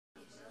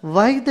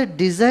why the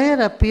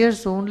desire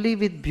appears only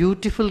with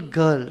beautiful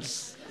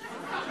girls?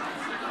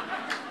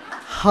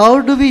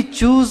 How do we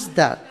choose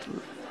that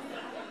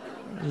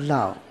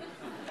love?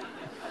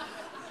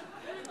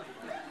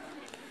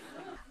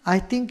 I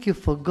think you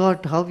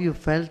forgot how you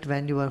felt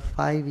when you were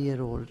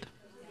 5-year-old.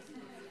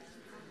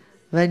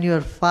 When you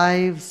are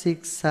 5,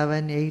 6,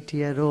 7,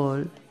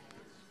 8-year-old,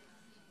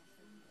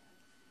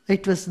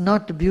 it was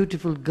not a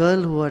beautiful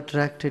girl who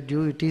attracted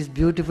you, it is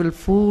beautiful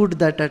food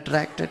that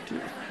attracted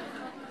you.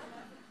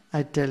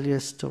 I tell you a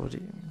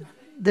story.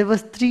 There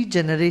was 3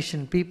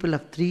 generations, people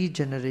of 3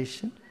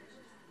 generations.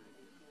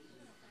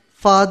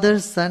 Father,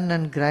 son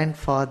and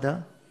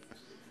grandfather,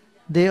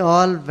 they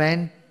all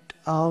went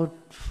out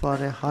for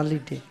a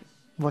holiday,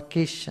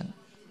 vacation.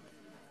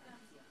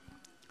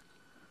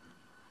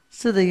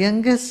 So the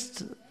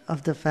youngest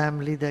of the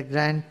family, the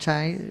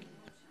grandchild,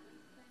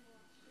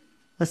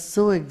 was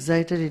so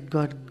excited it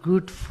got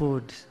good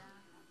food.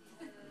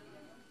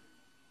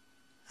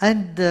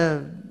 And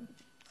the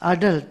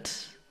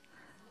adult,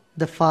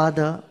 the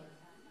father,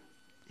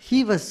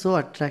 he was so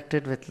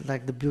attracted with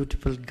like the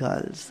beautiful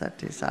girls.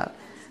 That is,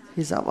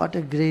 he said, what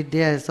a great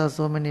day, I saw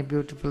so many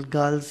beautiful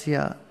girls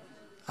here.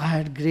 I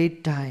had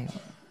great time.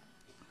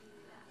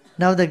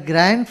 Now the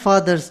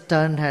grandfather's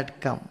turn had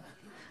come.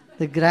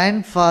 The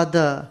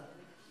grandfather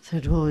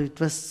said, oh, it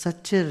was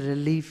such a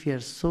relief here,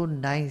 so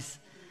nice.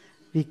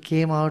 We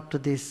came out to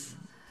this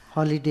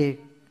holiday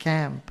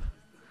camp.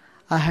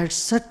 I had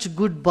such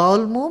good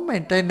bowel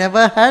movement. I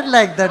never had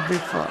like that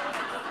before.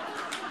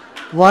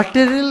 What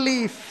a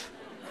relief.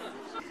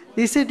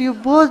 He said, you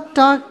both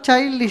talk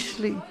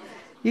childishly.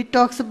 He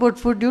talks about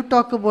food, you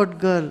talk about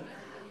girl.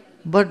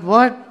 But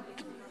what,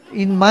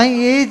 in my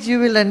age, you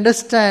will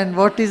understand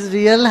what is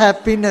real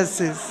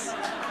happiness is.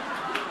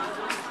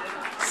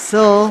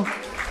 So,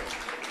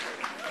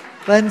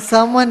 when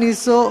someone is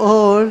so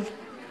old,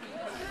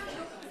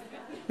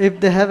 if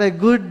they have a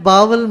good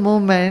bowel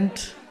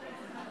movement,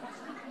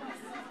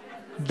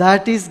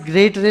 that is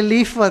great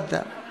relief for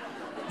them.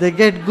 They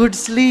get good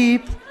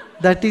sleep,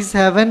 that is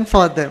heaven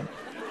for them.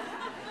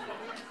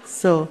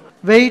 So,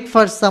 wait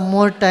for some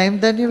more time,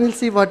 then you will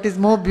see what is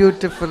more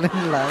beautiful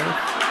in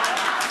life.